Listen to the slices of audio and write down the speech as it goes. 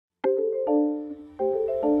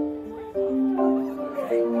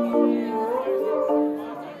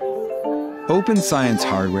Open science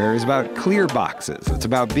hardware is about clear boxes. It's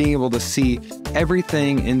about being able to see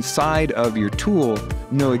everything inside of your tool,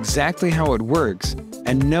 know exactly how it works,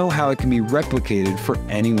 and know how it can be replicated for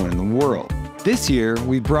anyone in the world. This year,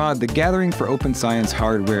 we brought the Gathering for Open Science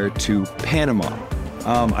hardware to Panama.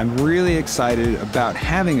 I'm really excited about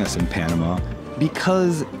having us in Panama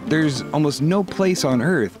because there's almost no place on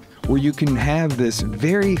Earth where you can have this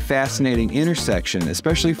very fascinating intersection,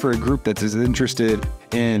 especially for a group that's as interested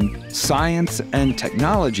in science and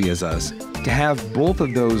technology as us, to have both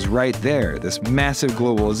of those right there. This massive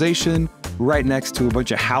globalization right next to a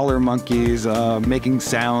bunch of howler monkeys making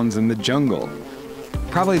sounds in the jungle.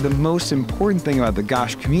 Probably the most important thing about the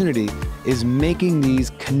Gosh community is making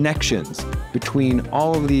these connections between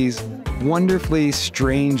all of these wonderfully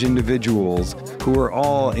strange individuals who are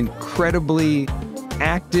all incredibly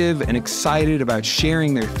active and excited about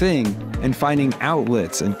sharing their thing and finding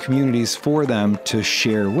outlets and communities for them to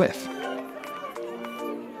share with.